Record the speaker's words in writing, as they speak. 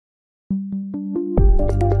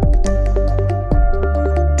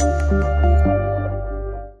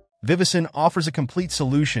VIVOSUN offers a complete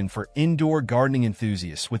solution for indoor gardening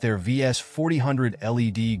enthusiasts with their VS4000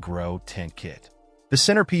 LED Grow Tent Kit. The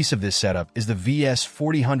centerpiece of this setup is the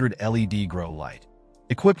VS4000 LED Grow Light,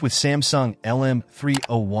 equipped with Samsung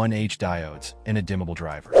LM301H diodes and a dimmable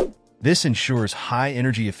driver. This ensures high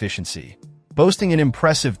energy efficiency, boasting an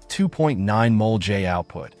impressive 2.9 mole J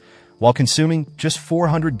output, while consuming just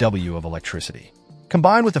 400 W of electricity.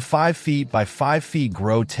 Combined with a 5 feet by 5 feet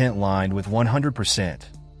grow tent lined with 100%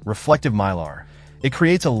 reflective mylar, it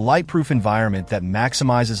creates a light-proof environment that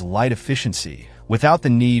maximizes light efficiency without the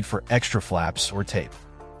need for extra flaps or tape.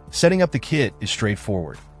 Setting up the kit is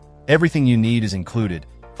straightforward. Everything you need is included,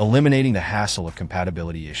 eliminating the hassle of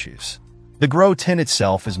compatibility issues. The grow tent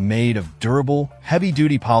itself is made of durable,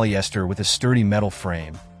 heavy-duty polyester with a sturdy metal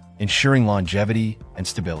frame, ensuring longevity and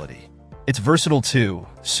stability. It's versatile too,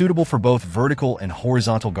 suitable for both vertical and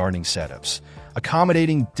horizontal gardening setups,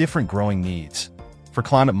 accommodating different growing needs. For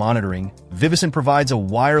climate monitoring, VIVOSUN provides a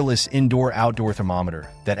wireless indoor-outdoor thermometer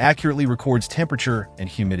that accurately records temperature and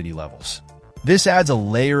humidity levels. This adds a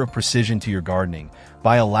layer of precision to your gardening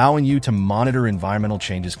by allowing you to monitor environmental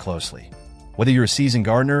changes closely. Whether you're a seasoned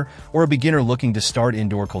gardener or a beginner looking to start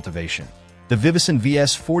indoor cultivation, the VIVOSUN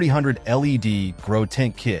VS4000 LED Grow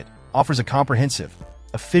Tent Kit offers a comprehensive,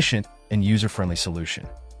 efficient, and user-friendly solution.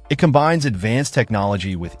 It combines advanced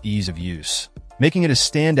technology with ease of use, making it a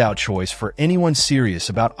standout choice for anyone serious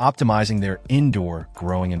about optimizing their indoor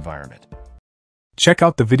growing environment. Check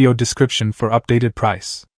out the video description for updated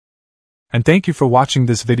price. And thank you for watching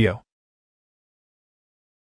this video.